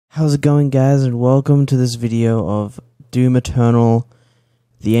How's it going, guys, and welcome to this video of Doom Eternal,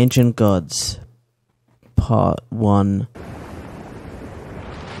 The Ancient Gods, Part 1.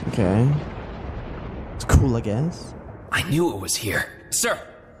 Okay. It's cool, I guess. I knew it was here. Sir!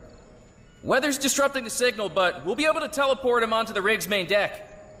 Weather's disrupting the signal, but we'll be able to teleport him onto the rig's main deck.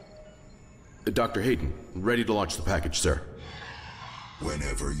 Dr. Hayden, ready to launch the package, sir.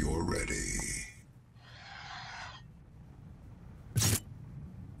 Whenever you're ready.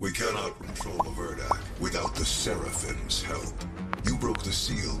 We cannot control the Verdak without the Seraphim's help. You broke the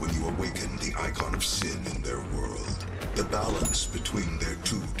seal when you awakened the icon of sin in their world. The balance between their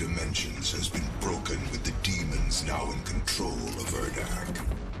two dimensions has been broken with the demons now in control of Verdak.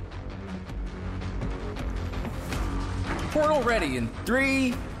 Portal ready in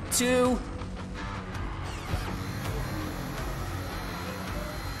 3, 2...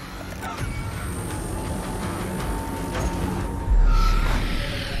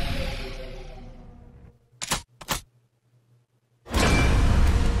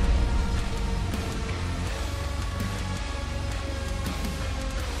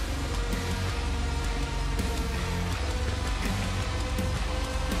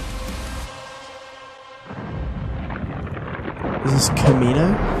 Is this Camino?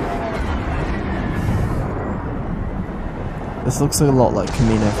 This looks a lot like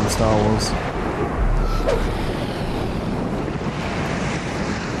Camino from Star Wars.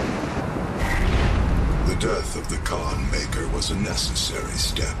 The death of the Khan Maker was a necessary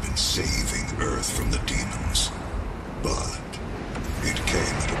step in saving Earth from the demons. But it came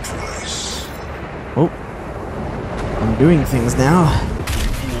at a price. Oh. I'm doing things now.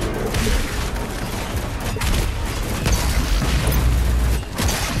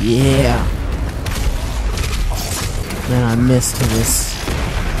 Yeah. Man, I missed this.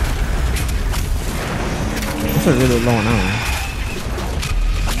 That's a really long arm.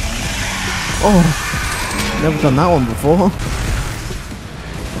 Oh, never done that one before.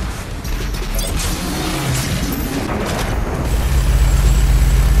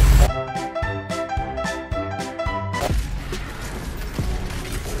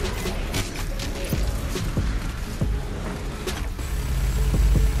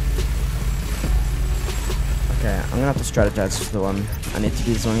 Okay, I'm gonna have to strategize for the one. I need to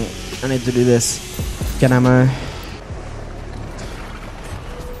do this one. I need to do this. Get ammo.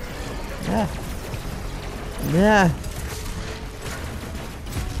 Yeah. Yeah.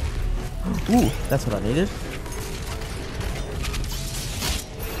 Ooh, that's what I needed.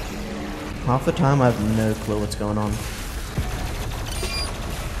 Half the time I have no clue what's going on.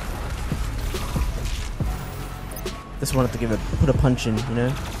 Just wanted to put a punch in, you know?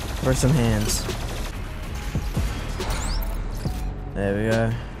 For some hands. There we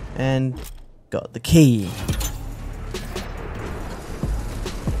go. And got the key.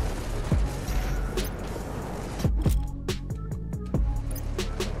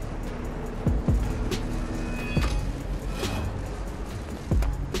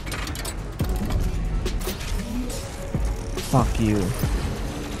 Fuck you.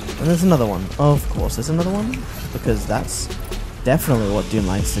 And there's another one. Of course, there's another one. Because that's definitely what Doom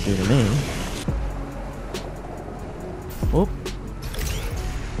likes to do to me. Whoop.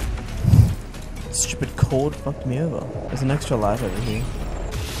 Stupid cord fucked me over. There's an extra life over here.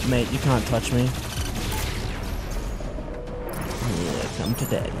 Mate, you can't touch me. Yeah, come to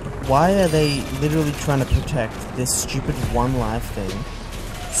daddy. Why are they literally trying to protect this stupid one life thing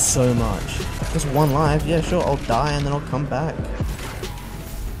so much? Just one life? Yeah, sure, I'll die and then I'll come back.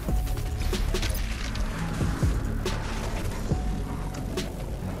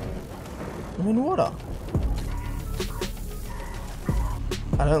 I'm in water.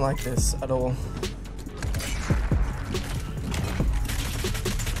 I don't like this at all.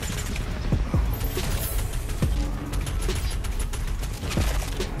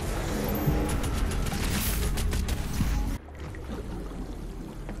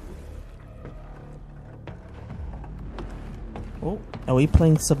 Oh, are we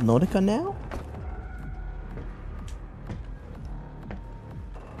playing Subnautica now?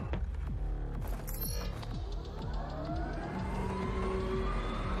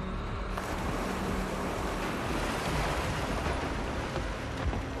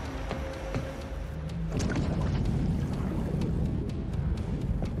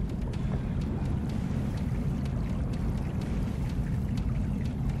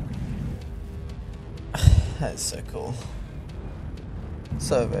 That's so cool.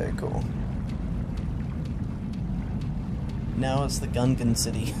 So very cool. Now it's the Gungan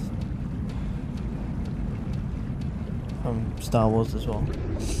City. From Star Wars as well.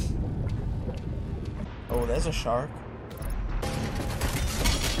 Oh, there's a shark.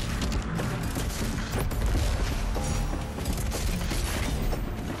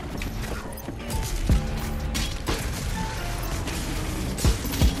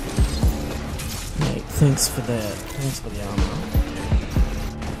 thanks for the armor.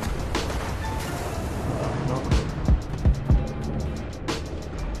 Not good.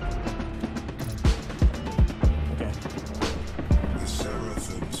 Okay. The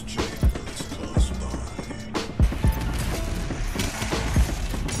Seraphim's chamber is close by.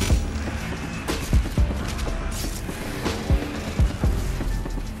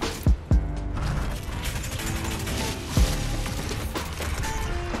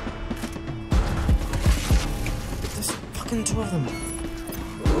 There's fucking two of them.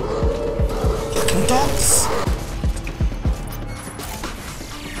 Fucking dogs!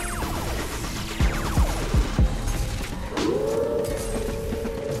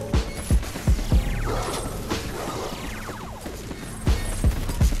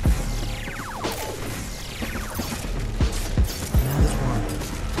 Now there's one.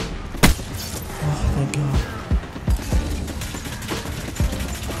 Oh, thank God.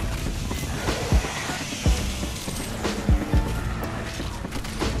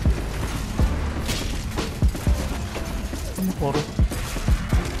 In the portal.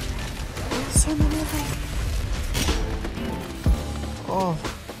 So many of them. Oh.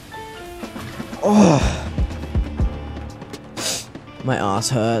 Oh. My ass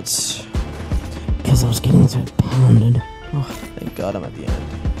hurts. Because I was getting so pounded. Oh, thank God I'm at the end.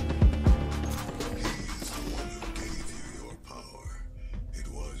 He is the one who gave you your power. It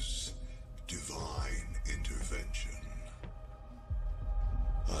was divine intervention.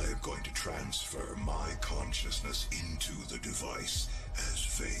 I am going to transfer my consciousness into the device, as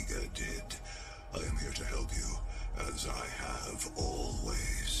Vega did. I am here to help you, as I have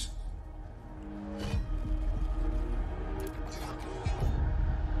always.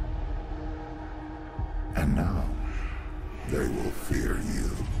 And now, they will fear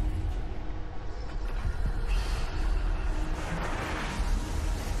you.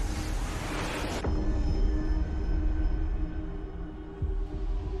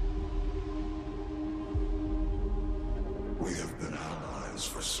 We have been allies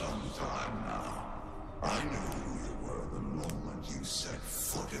for some time now. I knew who you were the moment you set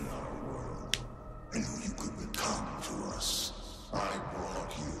foot in our world, and who you could become to us. I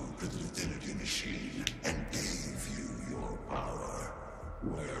brought you to the Divinity Machine and gave you your power.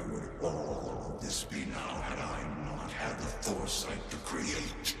 Where would all of this be now had I not had the foresight to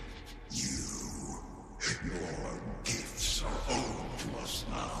create you? Your gifts are owed to us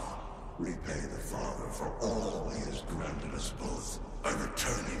now. Repay the Father for all he has granted us both by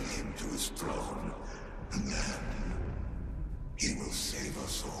returning him to his throne, and then he will save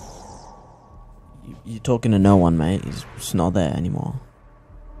us all. You're talking to no one, mate. He's just not there anymore.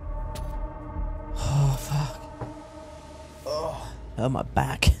 Oh, fuck. Oh, hurt my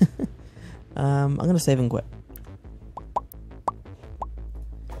back. I'm gonna save and quit.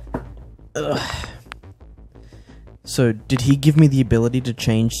 Ugh. So, did he give me the ability to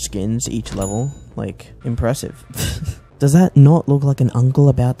change skins each level? Like, impressive. Does that not look like an uncle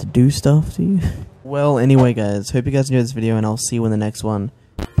about to do stuff to you? Well, anyway, guys, hope you guys enjoyed this video, and I'll see you in the next one.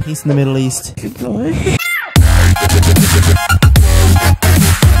 Peace in the Middle East. Goodbye.